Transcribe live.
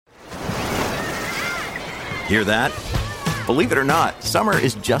Hear that? Believe it or not, summer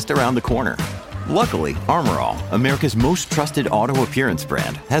is just around the corner. Luckily, Armor All, America's most trusted auto appearance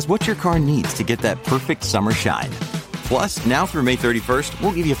brand, has what your car needs to get that perfect summer shine. Plus, now through May 31st,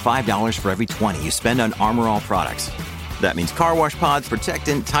 we'll give you $5 for every $20 you spend on Armor All products. That means car wash pods,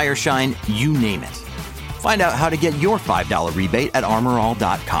 protectant, tire shine, you name it. Find out how to get your $5 rebate at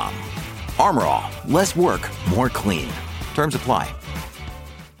armorall.com. Armor All, less work, more clean. Terms apply.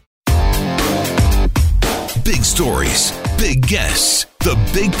 Big stories, big guests, the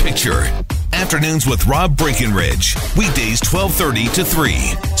big picture. Afternoons with Rob Breckenridge. Weekdays 1230 to 3,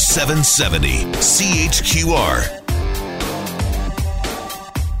 770 CHQR.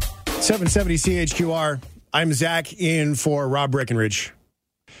 770 CHQR. I'm Zach in for Rob Breckenridge.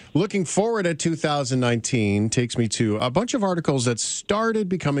 Looking forward at 2019 takes me to a bunch of articles that started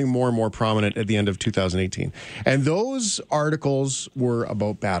becoming more and more prominent at the end of 2018. And those articles were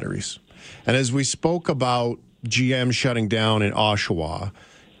about batteries. And as we spoke about GM shutting down in Oshawa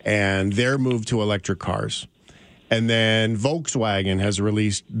and their move to electric cars, and then Volkswagen has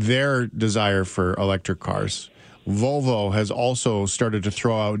released their desire for electric cars. Volvo has also started to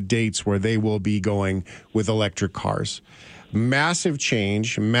throw out dates where they will be going with electric cars. Massive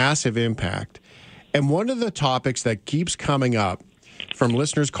change, massive impact. And one of the topics that keeps coming up from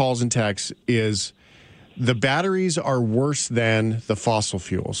listeners' calls and texts is the batteries are worse than the fossil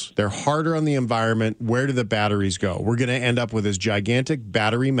fuels. They're harder on the environment. Where do the batteries go? We're going to end up with this gigantic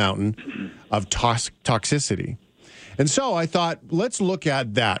battery mountain of toxicity. And so I thought, let's look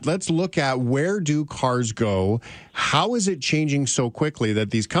at that. Let's look at where do cars go? How is it changing so quickly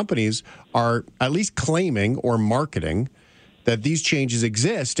that these companies are at least claiming or marketing that these changes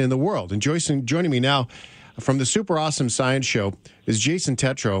exist in the world? And joining me now from the Super Awesome Science Show is Jason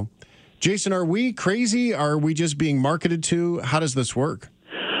Tetro. Jason, are we crazy? Are we just being marketed to? How does this work?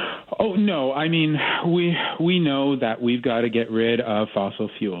 Oh, no. I mean, we know that we've got to get rid of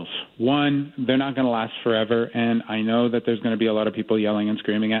fossil fuels. One, they're not going to last forever, and I know that there's going to be a lot of people yelling and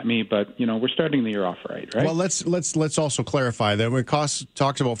screaming at me, but, you know, we're starting the year off right? Well, let's also clarify that when it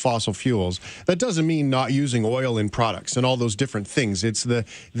talks about fossil fuels, that doesn't mean not using oil in products and all those different things.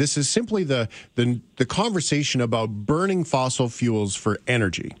 This is simply the conversation about burning fossil fuels for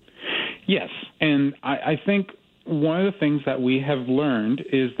energy. Yes, and I think one of the things that we have learned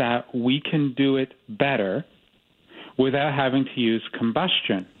is that we can do it better without having to use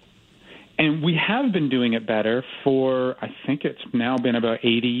combustion. And we have been doing it better for, I think it's now been about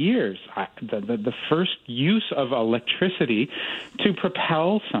 80 years. The first use of electricity to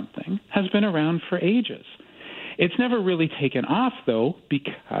propel something has been around for ages. It's never really taken off, though,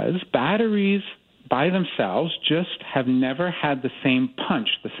 because batteries by themselves just have never had the same punch,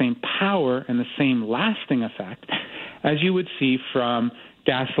 the same power, and the same lasting effect as you would see from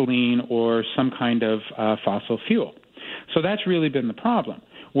gasoline or some kind of fossil fuel. So that's really been the problem.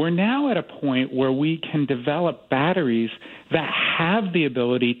 We're now at a point where we can develop batteries that have the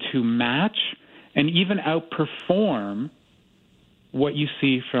ability to match and even outperform what you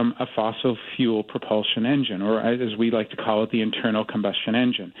see from a fossil fuel propulsion engine, or as we like to call it, the internal combustion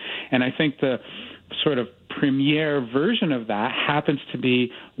engine. And I think the sort of premier version of that happens to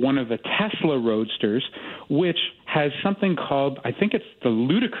be one of the Tesla Roadsters, which has something called, I think it's the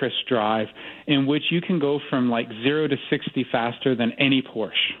ludicrous drive, in which you can go from like 0 to 60 faster than any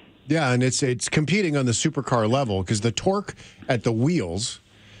Porsche. Yeah, and it's competing on the supercar level because the torque at the wheels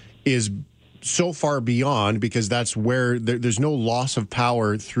is so far beyond, because that's where there's no loss of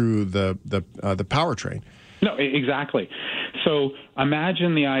power through the powertrain. No, exactly. So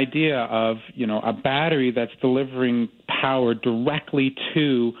imagine the idea of, you know, a battery that's delivering power directly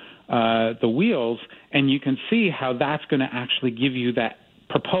to the wheels, and you can see how that's going to actually give you that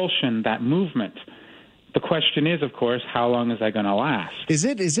propulsion, that movement. The question is, of course, how long is that going to last? Is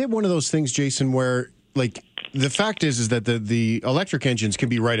it one of those things, Jason, where, like, the fact is that the electric engines can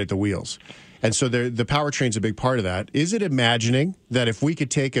be right at the wheels, and so the powertrain's a big part of that. Is it imagining that if we could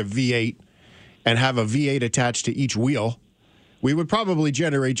take a V8 and have a V8 attached to each wheel, we would probably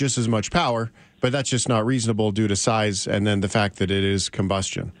generate just as much power, but that's just not reasonable due to size and then the fact that it is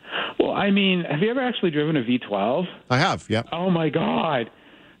combustion? Well, I mean, have you ever actually driven a V12? I have, yeah. Oh, my God.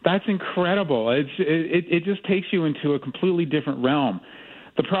 That's incredible. It just takes you into a completely different realm.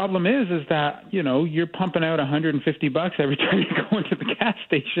 The problem is that, you know, you're pumping out $150 every time you go into the gas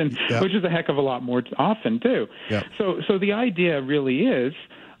station, which is a heck of a lot more often, too. Yeah. So the idea really is,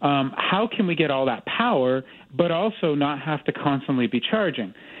 how can we get all that power, but also not have to constantly be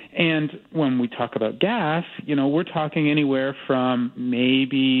charging? And when we talk about gas, we're talking anywhere from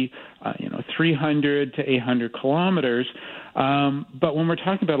maybe 300 to 800 kilometers. But when we're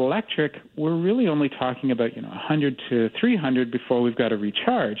talking about electric, we're really only talking about 100 to 300 before we've got to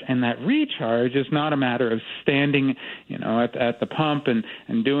recharge. And that recharge is not a matter of standing at the pump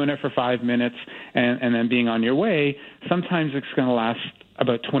and doing it for 5 minutes and then being on your way. Sometimes it's going to last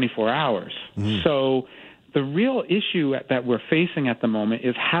about 24 hours. Mm. So the real issue that we're facing at the moment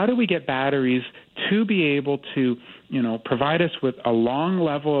is how do we get batteries to be able to provide us with a long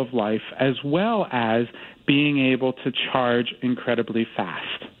level of life as well as being able to charge incredibly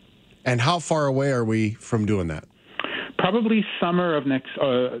fast. And how far away are we from doing that? Probably summer of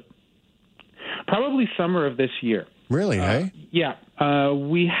this year. Really, hey? Yeah.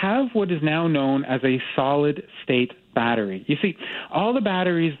 We have what is now known as a solid-state battery. You see, all the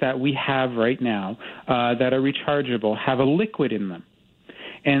batteries that we have right now that are rechargeable have a liquid in them.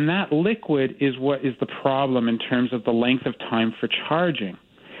 And that liquid is what is the problem in terms of the length of time for charging.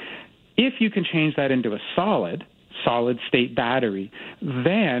 If you can change that into a solid-state battery,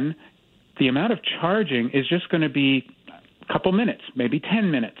 then the amount of charging is just going to be a couple minutes, maybe 10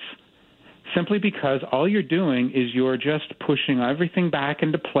 minutes, simply because all you're doing is you're just pushing everything back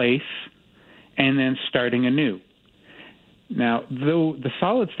into place and then starting anew. Now, though the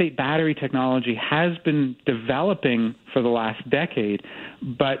solid-state battery technology has been developing for the last decade,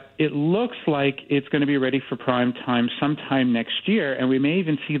 but it looks like it's going to be ready for prime time sometime next year, and we may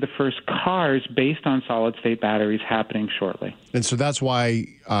even see the first cars based on solid-state batteries happening shortly. And so that's why,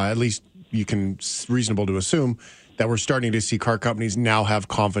 at least you can reasonable to assume, that we're starting to see car companies now have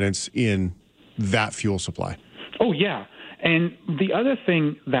confidence in that fuel supply. Oh, yeah. And the other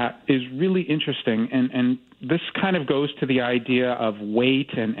thing that is really interesting, and this kind of goes to the idea of weight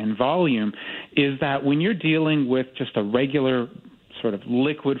and volume, is that when you're dealing with just a regular sort of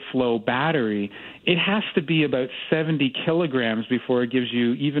liquid flow battery, it has to be about 70 kilograms before it gives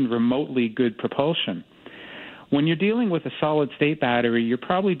you even remotely good propulsion. When you're dealing with a solid-state battery, you're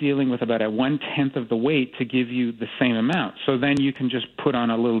probably dealing with about a 1/10 of the weight to give you the same amount. So then you can just put on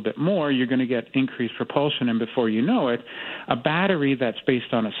a little bit more. You're going to get increased propulsion, and before you know it, a battery that's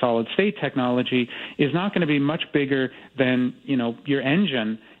based on a solid-state technology is not going to be much bigger than your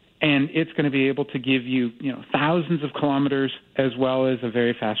engine, and it's going to be able to give you thousands of kilometers as well as a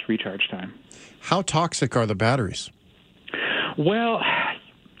very fast recharge time. How toxic are the batteries? Well,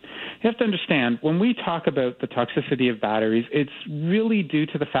 you have to understand, when we talk about the toxicity of batteries, it's really due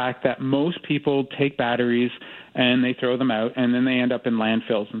to the fact that most people take batteries and they throw them out, and then they end up in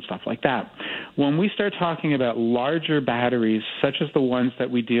landfills and stuff like that. When we start talking about larger batteries, such as the ones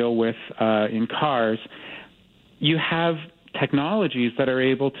that we deal with in cars, you have technologies that are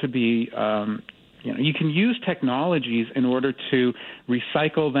able to be you can use technologies in order to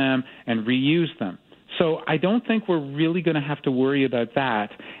recycle them and reuse them. So I don't think we're really going to have to worry about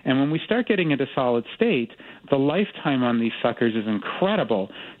that. And when we start getting into solid state, the lifetime on these suckers is incredible.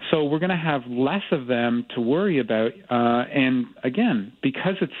 So we're going to have less of them to worry about. And again,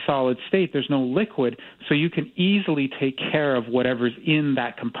 because it's solid state, there's no liquid, so you can easily take care of whatever's in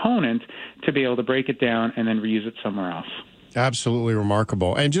that component to be able to break it down and then reuse it somewhere else. Absolutely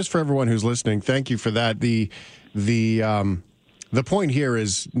remarkable. And just for everyone who's listening, thank you for that. The point here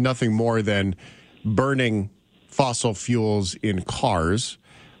is nothing more than burning fossil fuels in cars.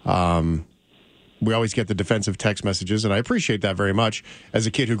 We always get the defensive text messages, and I appreciate that very much. As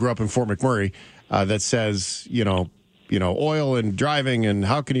a kid who grew up in Fort McMurray, that says, oil and driving, and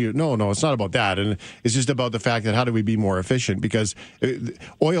how can you? No, it's not about that. And it's just about the fact that how do we be more efficient? Because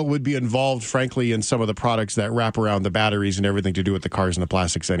oil would be involved, frankly, in some of the products that wrap around the batteries and everything to do with the cars and the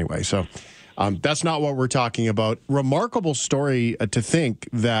plastics anyway. So that's not what we're talking about. Remarkable story to think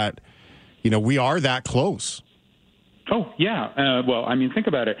that we are that close. Oh, yeah. Well, I mean, think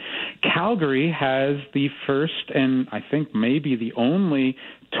about it. Calgary has the first and I think maybe the only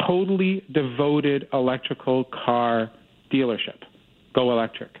totally devoted electrical car dealership, Go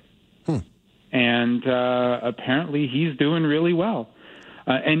Electric. And apparently he's doing really well.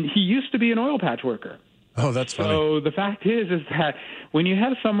 And he used to be an oil patch worker. Oh, that's funny. So the fact is that when you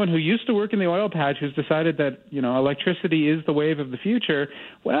have someone who used to work in the oil patch who's decided that, electricity is the wave of the future,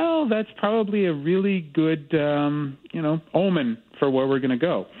 well, that's probably a really good, omen for where we're going to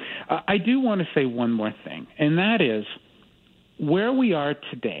go. I do want to say one more thing, and that is where we are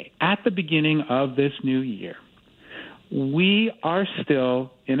today, at the beginning of this new year, we are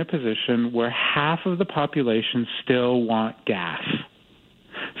still in a position where half of the population still want gas.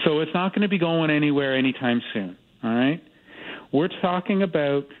 So it's not going to be going anywhere anytime soon, all right? We're talking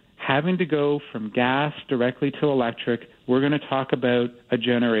about having to go from gas directly to electric we're going to talk about a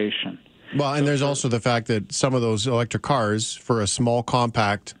generation. Well, and there's also the fact that some of those electric cars for a small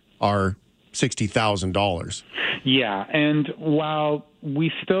compact are $60,000. Yeah, and while we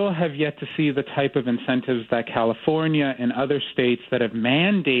still have yet to see the type of incentives that California and other states that have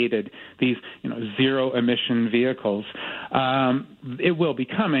mandated these, zero-emission vehicles, it will be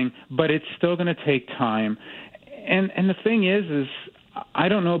coming, but it's still going to take time. And the thing is I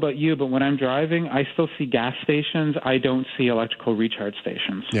don't know about you, but when I'm driving, I still see gas stations. I don't see electrical recharge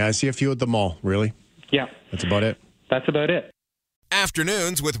stations. Yeah, I see a few at the mall. Really? Yeah. That's about it. That's about it.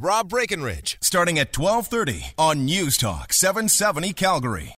 Afternoons with Rob Breckenridge, starting at 12:30 on News Talk 770 Calgary.